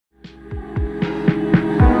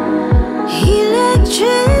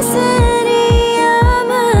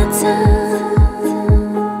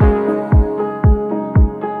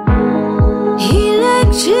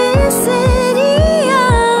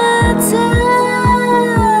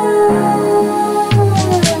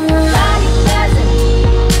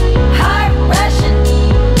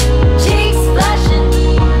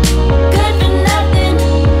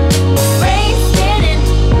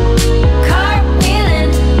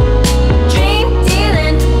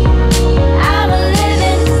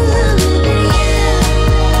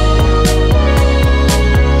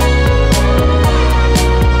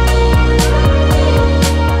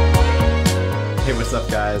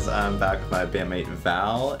bandmate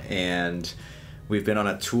Val, and we've been on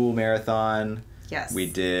a Tool marathon. Yes. We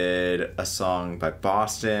did a song by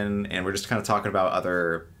Boston, and we're just kind of talking about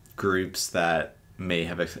other groups that may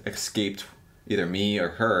have escaped either me or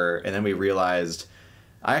her, and then we realized,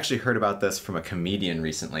 I actually heard about this from a comedian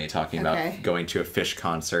recently talking about going to a Phish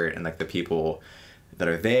concert and like the people that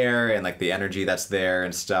are there and like the energy that's there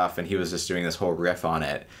and stuff, and he was just doing this whole riff on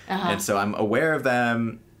it. And so I'm aware of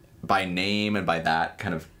them by name and by that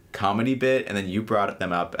kind of comedy bit, and then you brought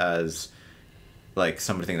them up as like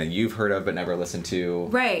something that you've heard of but never listened to.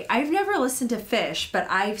 Right. I've never listened to Phish, but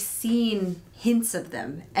I've seen hints of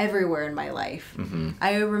them everywhere in my life.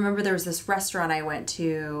 I remember there was this restaurant I went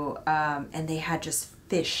to, and they had just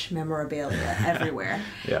Phish memorabilia everywhere.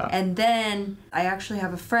 And then I actually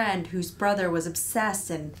have a friend whose brother was obsessed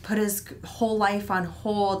and put his whole life on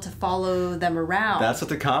hold to follow them around. That's what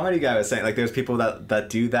the comedy guy was saying. Like, there's people that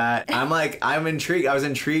do that. I'm intrigued. I was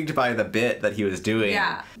intrigued by the bit that he was doing.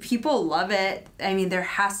 Yeah. People love it. I mean, there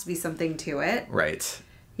has to be something to it. Right.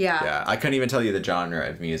 Yeah. I couldn't even tell you the genre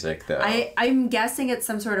of music, though. I'm guessing it's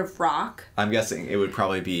some sort of rock. I'm guessing it would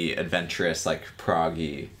probably be adventurous, like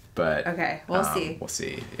proggy. But okay, we'll see. We'll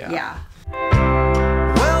see. Yeah.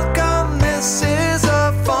 Welcome, this is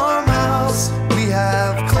a farmhouse. We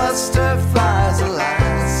have cluster flies,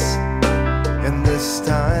 alas, and this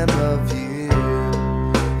time of year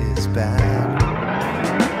is bad.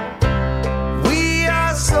 We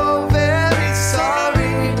are so very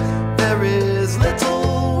sorry. There is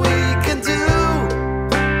little we can do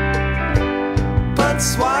but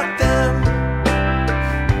swat them.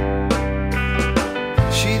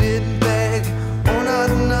 She didn't beg, or not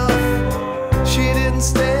enough. She didn't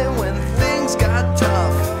stay when things got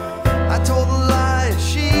tough. I told a lie,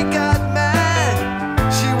 she got mad.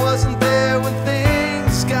 She wasn't there when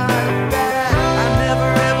things got bad. I never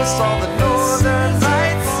ever saw the northern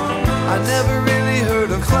lights. I never really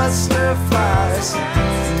heard of cluster flies.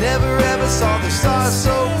 Never ever saw the stars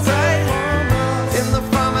so bright. In the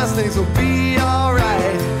farmhouse things will be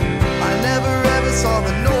alright. I never ever saw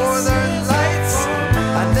the northern lights.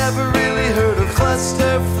 I never really heard of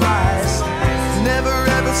cluster flies. Never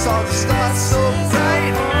ever saw the stars so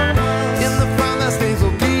bright. In the farmhouse things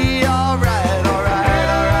will be alright, alright,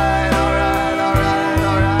 alright, alright, alright,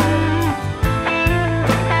 alright.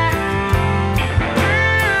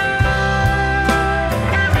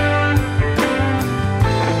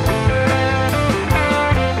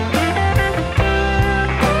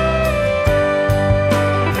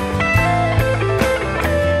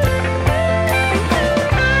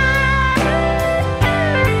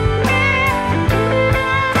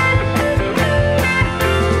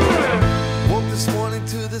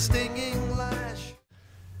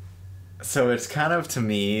 So it's kind of, to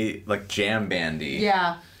me, like jam bandy.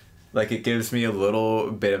 Yeah. Like, it gives me a little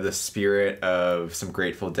bit of the spirit of some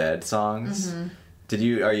Grateful Dead songs. Have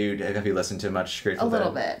you listened to much Grateful Dead? A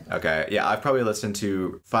little bit. Okay. Yeah, I've probably listened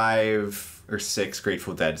to 5 or 6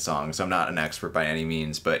 Grateful Dead songs. I'm not an expert by any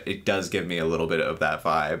means, but it does give me a little bit of that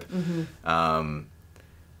vibe.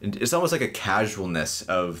 It's almost like a casualness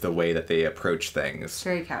of the way that they approach things.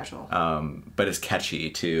 Very casual. But it's catchy,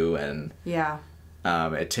 too, and... Yeah.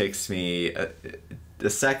 It takes me a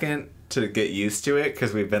second to get used to it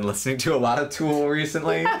because we've been listening to a lot of Tool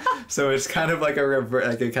recently. So it's kind of like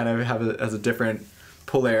it kind of has a different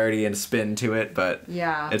polarity and spin to it, but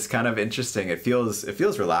yeah, it's kind of interesting. It feels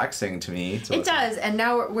relaxing to me. It does, and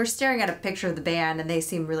now we're staring at a picture of the band, and they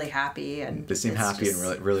seem really happy, and they seem happy and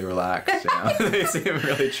really relaxed. You know? They seem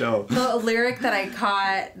really chill. The lyric that I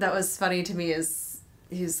caught that was funny to me is,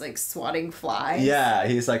 he's like swatting flies. Yeah,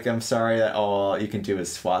 he's like, I'm sorry that all you can do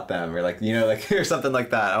is swat them, or like, you know, like, or something like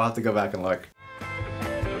that. I'll have to go back and look.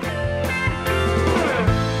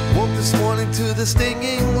 Woke this morning to the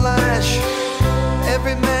stinging lash.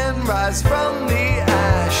 Every man rise from the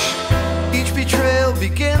ash. Each betrayal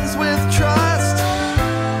begins with trust.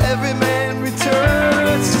 Every man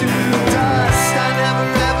returns to dust. I never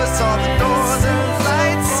ever saw the northern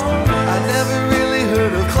lights. I never really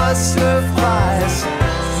heard of cluster flies.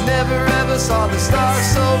 Never ever saw the stars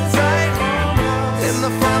so bright. In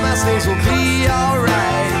the farmhouse things will be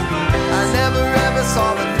alright. I never ever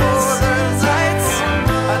saw the northern lights.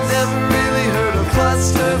 I never really heard of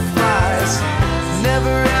cluster flies.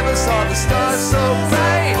 Never ever saw the stars so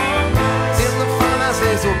bright. In the farmhouse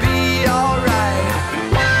days will be alright.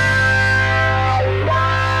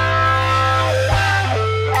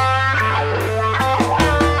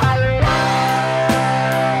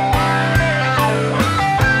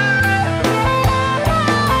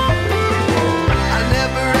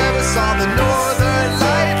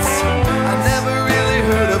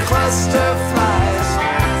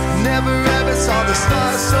 the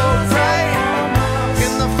stars so bright.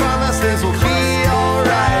 In the farmhouse things will be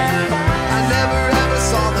alright. I never ever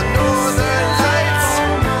saw the northern lights.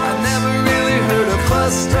 I never really heard of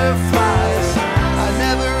butterflies. I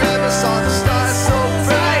never ever saw the stars so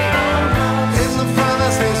bright. In the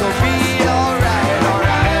farmhouse things will be alright,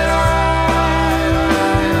 alright, alright,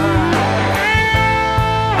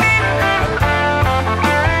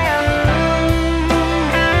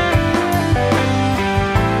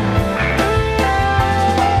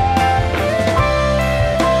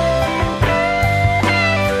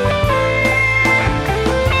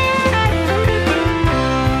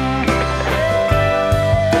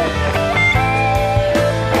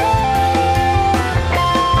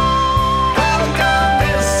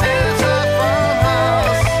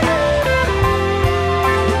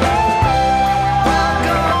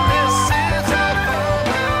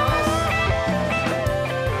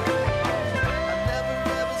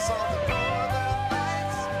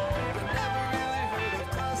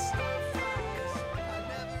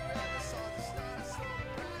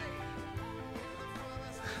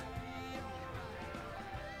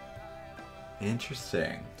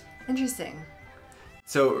 Interesting. Interesting.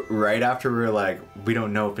 So right after we were like, we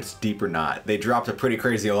don't know if it's deep or not, they dropped a pretty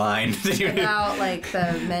crazy line. About like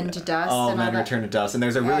the men to dust. All and men all that. return to dust, and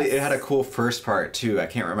there's a really, it had a cool first part too. I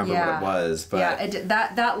can't remember what it was, but yeah,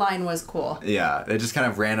 that line was cool. Yeah, it just kind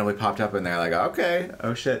of randomly popped up in there, like, okay,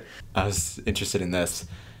 oh shit. I was interested in this.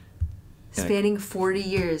 Spanning 40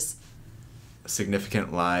 years.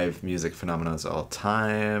 Significant live music phenomena of all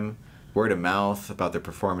time. Word of mouth about their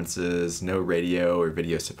performances, no radio or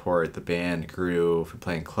video support. The band grew from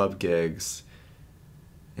playing club gigs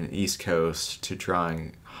in the East Coast to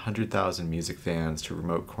drawing 100,000 music fans to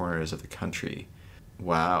remote corners of the country.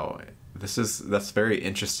 Wow. That's very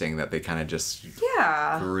interesting that they kind of just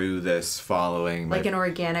grew this following. Like an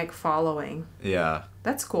organic following. Yeah.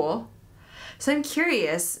 That's cool. So I'm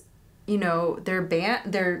curious, you know, their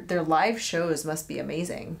live shows must be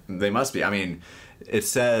amazing. They must be. I mean, it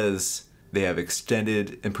says they have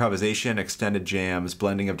extended improvisation, extended jams,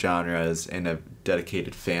 blending of genres, and a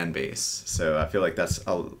dedicated fan base. So I feel like that's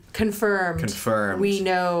confirmed. We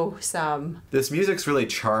know some. This music's really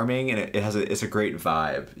charming, and it's a great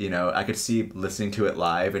vibe. You know, I could see listening to it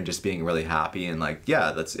live and just being really happy and like,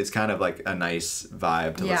 yeah, it's kind of like a nice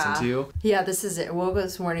vibe to listen to. Yeah, this is it. Woke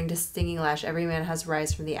this morning to stinging lash. Every man has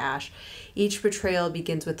rise from the ash. Each betrayal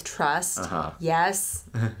begins with trust. Yes.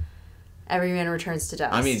 Every man returns to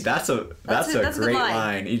dust. I mean, that's a great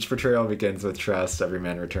line. Each betrayal begins with trust. Every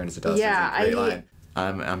man returns to dust. Yeah, is a great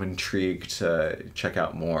line. I'm intrigued to check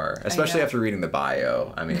out more, especially after reading the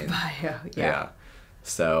bio. I mean, the bio, yeah.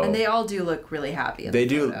 So. And they all do look really happy. They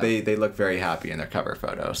do. They look very happy in their cover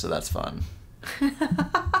photo, so that's fun.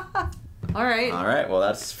 All right. All right. Well,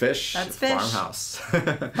 that's Phish. That's Phish. Farmhouse.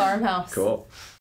 Farmhouse. Cool.